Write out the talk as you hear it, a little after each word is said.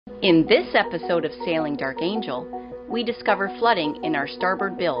In this episode of Sailing Dark Angel, we discover flooding in our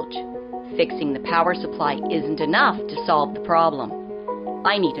starboard bilge. Fixing the power supply isn't enough to solve the problem.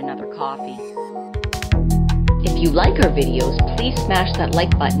 I need another coffee. If you like our videos, please smash that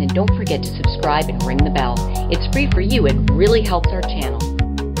like button and don't forget to subscribe and ring the bell. It's free for you and really helps our channel.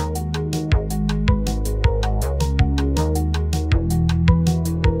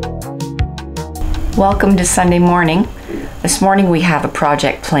 Welcome to Sunday morning. This morning we have a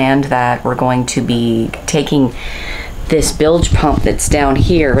project planned that we're going to be taking this bilge pump that's down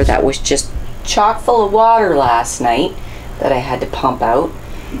here that was just chock full of water last night that I had to pump out,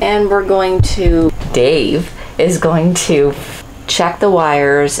 and we're going to, Dave is going to check the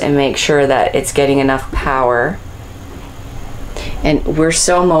wires and make sure that it's getting enough power. And we're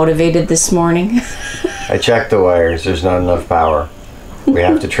so motivated this morning. I checked the wires, there's not enough power. We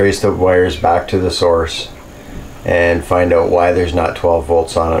have to trace the wires back to the source and find out why there's not 12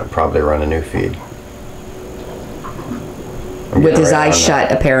 volts on it and probably run a new feed. With his eyes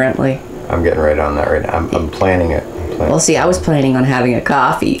shut, apparently. I'm getting right on that right now. I'm planning it. Well, see, I was planning on having a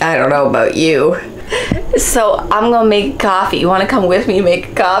coffee. I don't know about you. So I'm gonna make coffee. You wanna come with me and make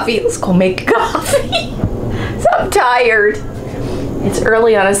a coffee? Let's go make coffee. So I'm tired. It's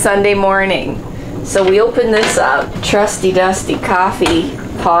early on a Sunday morning. So we open this up, trusty dusty coffee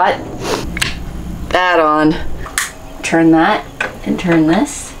pot. That on. Turn that and turn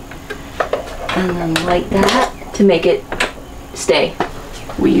this. And then light that to make it stay.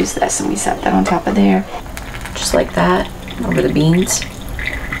 We use this and we set that on top of there. Just like that, over the beans.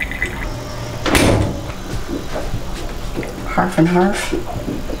 Half and half.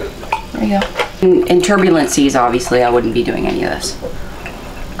 There you go. In turbulent seas, obviously, I wouldn't be doing any of this.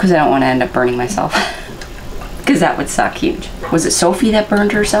 Because I don't want to end up burning myself. Because that would suck huge. Was it Sophie that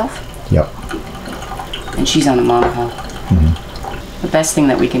burned herself? Yep. And she's on a monohull. Mm-hmm. The best thing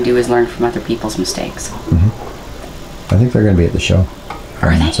that we can do is learn from other people's mistakes. Mm-hmm. I think they're going to be at the show.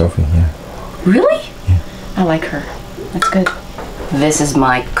 Ryan and Sophie, yeah. Really? Yeah. I like her. That's good. This is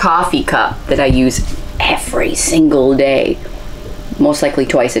my coffee cup that I use every single day. Most likely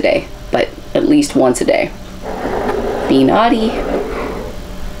twice a day, but at least once a day. Be naughty.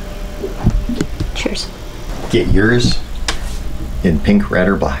 Cheers. Get yours in pink, red,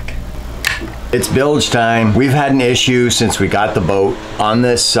 or black. It's bilge time. We've had an issue since we got the boat on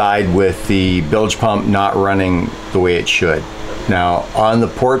this side with the bilge pump not running the way it should. Now, on the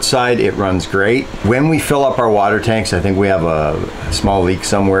port side, it runs great. When we fill up our water tanks, I think we have a small leak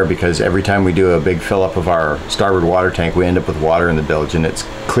somewhere because every time we do a big fill up of our starboard water tank, we end up with water in the bilge, and it's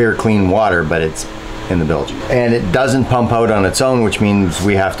clear, clean water, but it's in the bilge. And it doesn't pump out on its own, which means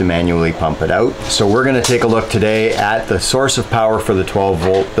we have to manually pump it out. So we're gonna take a look today at the source of power for the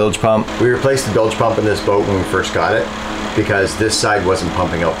 12-volt bilge pump. We replaced the bilge pump in this boat when we first got it because this side wasn't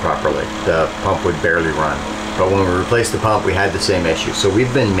pumping out properly. The pump would barely run. But when we replaced the pump, we had the same issue. So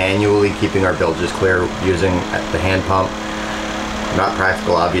we've been manually keeping our bilges clear using the hand pump. Not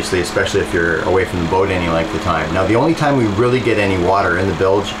practical, obviously, especially if you're away from the boat any length of time. Now, the only time we really get any water in the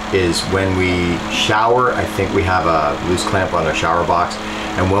bilge is when we shower. I think we have a loose clamp on our shower box.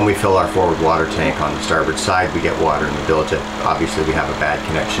 And when we fill our forward water tank on the starboard side, we get water in the bilge. Obviously, we have a bad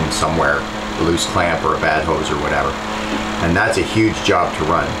connection somewhere, a loose clamp or a bad hose or whatever. And that's a huge job to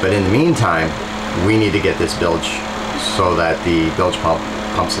run. But in the meantime, we need to get this bilge so that the bilge pump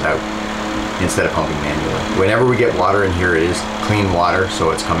pumps it out instead of pumping manually. Whenever we get water in here, it is clean water, so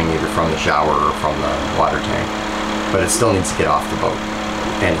it's coming either from the shower or from the water tank. But it still needs to get off the boat,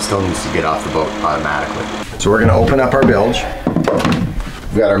 and it still needs to get off the boat automatically. So we're gonna open up our bilge.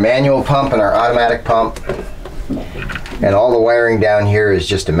 We've got our manual pump and our automatic pump, and all the wiring down here is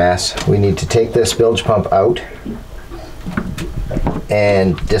just a mess. We need to take this bilge pump out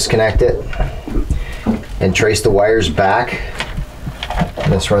and disconnect it and trace the wires back.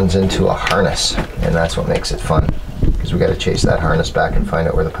 This runs into a harness, and that's what makes it fun, because we got to chase that harness back and find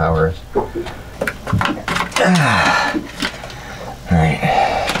out where the power is. All right,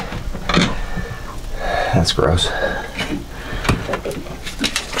 that's gross.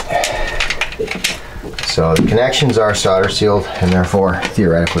 So the connections are solder sealed and therefore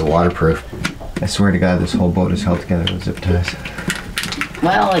theoretically waterproof. I swear to God, this whole boat is held together with zip ties.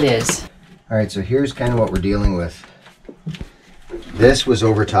 Well, it is. All right, so here's kind of what we're dealing with. This was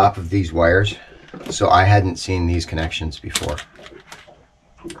over top of these wires, so I hadn't seen these connections before.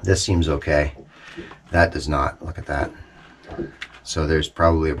 This seems okay. That does not. Look at that. So there's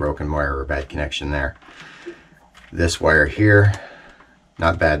probably a broken wire or a bad connection there. This wire here,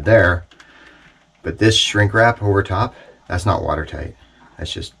 not bad there. But this shrink wrap over top, that's not watertight.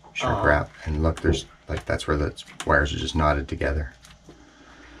 That's just shrink wrap. And look, there's like, that's where the wires are just knotted together.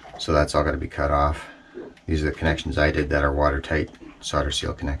 So that's all got to be cut off. These are the connections I did that are watertight solder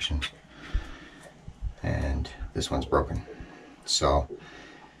seal connections. And this one's broken. So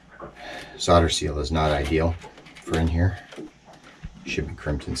solder seal is not ideal for in here. Should be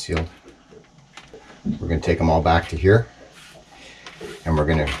crimped and sealed. We're going to take them all back to here. And we're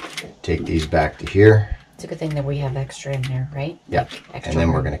going to take these back to here. It's a good thing that we have extra in there, right? Yep. Like and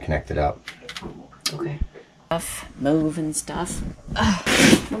then we're going to connect it up. Okay. Stuff, move and stuff.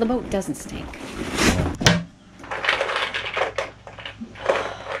 Well, the boat doesn't stink.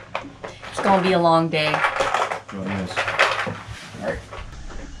 It's going to be a long day. Alright.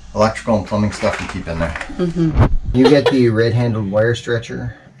 Electrical and plumbing stuff you keep in there. Mm-hmm. You get the red-handled wire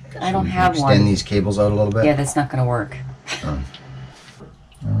stretcher. I don't have one. Extend these cables out a little bit. Yeah, that's not going to work.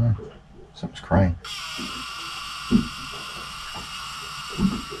 Something's crying.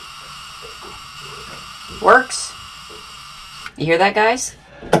 Works. You hear that, guys?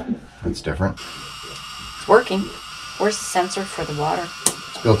 That's different. It's working. Where's the sensor for the water?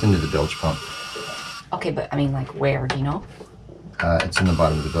 It's built into the bilge pump. Okay, but I mean, like, where? Do you know? It's in the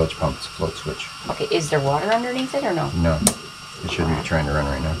bottom of the bilge pump. It's a float switch. Okay, is there water underneath it or no? No. It shouldn't be trying to run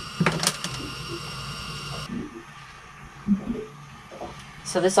right now.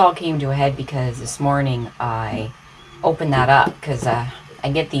 So this all came to a head because this morning I opened that up because I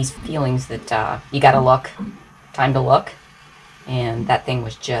get these feelings that you gotta look, time to look, and that thing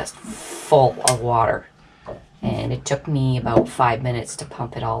was just full of water. And it took me about 5 minutes to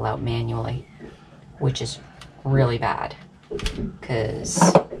pump it all out manually, which is really bad because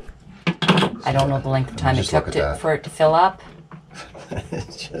I don't know the length of time it took for it to fill up.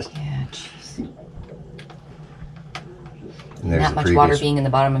 It's just... Yeah, jeez. That much water being in the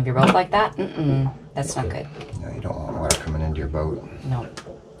bottom of your boat like that? That's not good. No, you don't want water coming into your boat. No.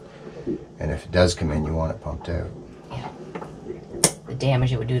 And if it does come in, you want it pumped out. Yeah. The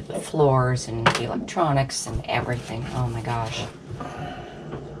damage it would do to the floors and the electronics and everything. Oh my gosh.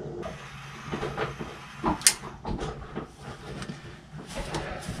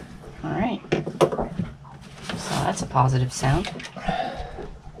 All right. So that's a positive sound.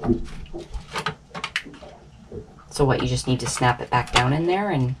 So what, you just need to snap it back down in there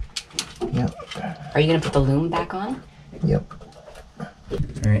and... Yep. Are you going to put the loom back on? Yep.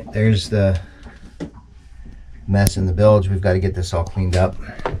 Alright, there's the mess in the bilge. We've got to get this all cleaned up.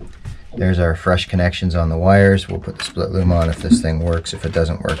 There's our fresh connections on the wires. We'll put the split loom on if this thing works. If it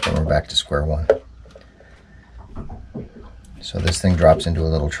doesn't work, then we're back to square one. So this thing drops into a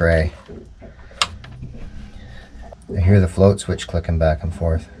little tray. I hear the float switch clicking back and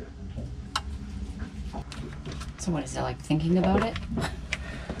forth. So what is it, like thinking about it?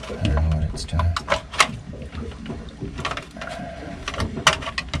 I don't know what it's doing.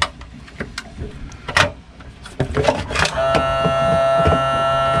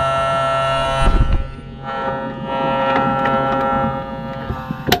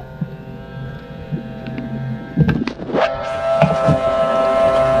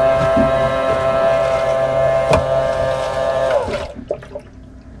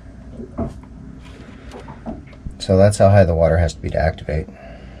 So that's how high the water has to be to activate.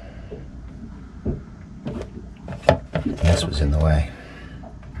 This was in the way.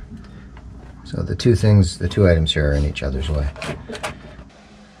 So the two items here are in each other's way.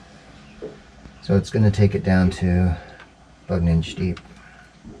 So it's going to take it down to about 1 inch deep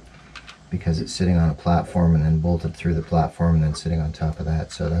because it's sitting on a platform and then bolted through the platform and then sitting on top of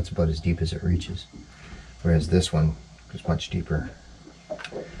that. So that's about as deep as it reaches. Whereas this one is much deeper.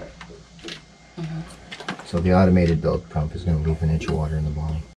 So the automated bilge pump is going to leave 1 inch of water in the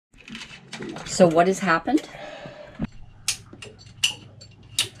bottom. So what has happened?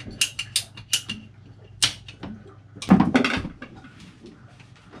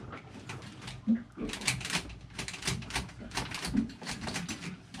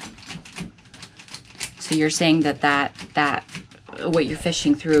 So you're saying that what you're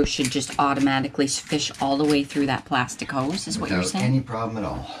fishing through should just automatically fish all the way through that plastic hose, is what you're saying? Without any problem at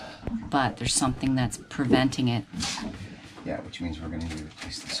all. But there's something that's preventing it. Yeah, which means we're going to need to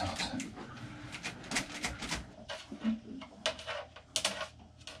replace this hose.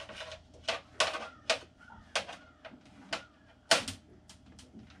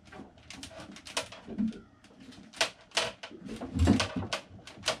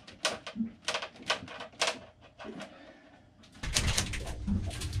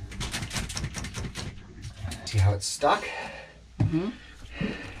 See how it's stuck? Mm-hmm.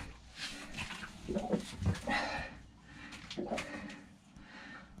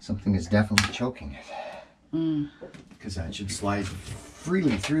 Something is definitely choking it. Because that should slide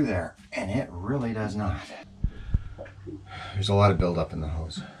freely through there, and it really does not. There's a lot of buildup in the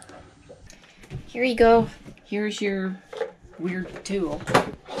hose. Here you go. Here's your weird tool.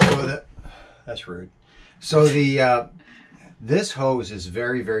 So that's rude. So this hose is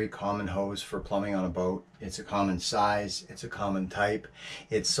very, very common hose for plumbing on a boat. It's a common size. It's a common type.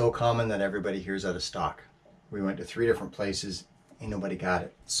 It's so common that everybody here's out of stock. We went to 3 different places. Ain't nobody got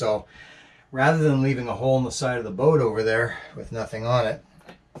it. So rather than leaving a hole in the side of the boat over there with nothing on it,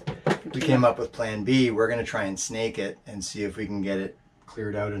 we came up with plan B. We're going to try and snake it and see if we can get it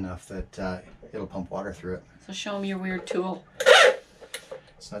cleared out enough that it'll pump water through it. So show them your weird tool.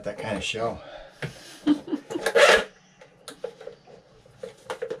 It's not that kind of show. What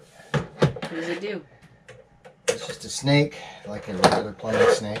does it do? It's just a snake, like a regular plumbing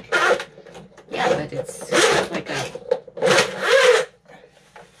snake. Yeah, but it's like a...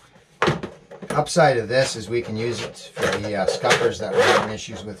 Upside of this is we can use it for the scuppers that we're having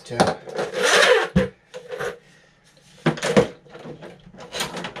issues with too.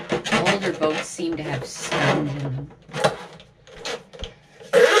 Older boats seem to have sand in them.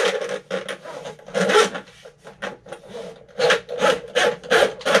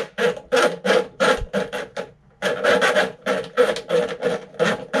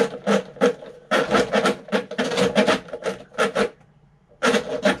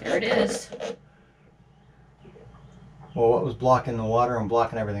 Well, what was blocking the water and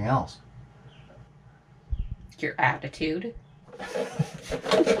blocking everything else? Your attitude.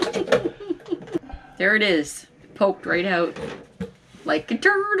 There it is. Poked right out. Like a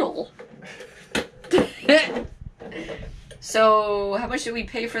turtle. So, how much did we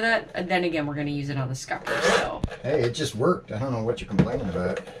pay for that? And then again, we're going to use it on the scupper, so. Hey, it just worked. I don't know what you're complaining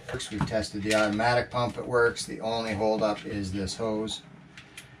about. We've tested the automatic pump. It works. The only holdup is this hose.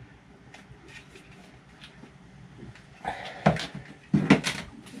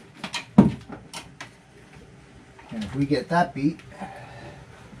 And if we get that beat,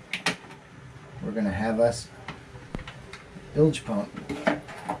 we're going to have us bilge pump,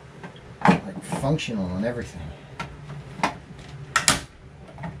 like functional and everything.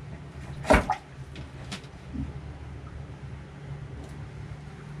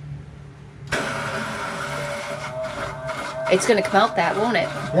 It's going to come out that, won't it?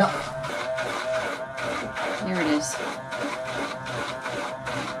 Yeah. There it is.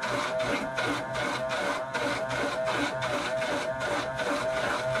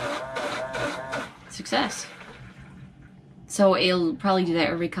 Success. So it'll probably do that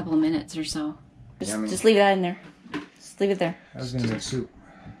every couple of minutes or so. Just leave that in there. Just leave it there. I was going to make soup.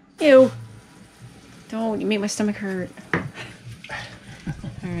 Ew. Don't, you make my stomach hurt.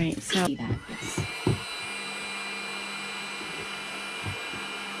 Alright, so... See that, yes.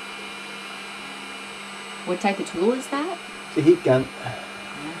 What type of tool is that? It's a heat gun.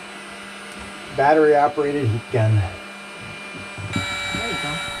 Battery operated heat gun. There you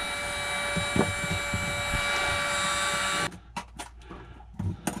go.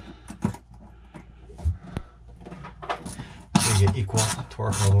 So you get equal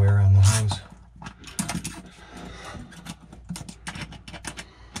torque all the way around the hose.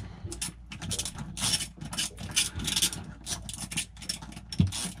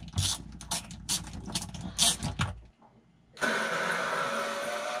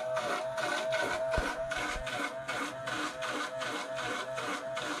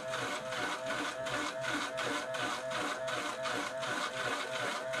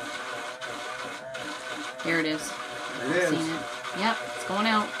 There it is. There it is. Seen it. Yep, it's going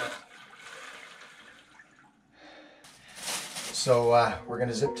out. So we're going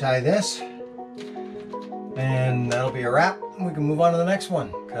to zip tie this, and that'll be a wrap. We can move on to the next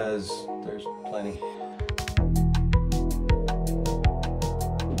one because there's plenty.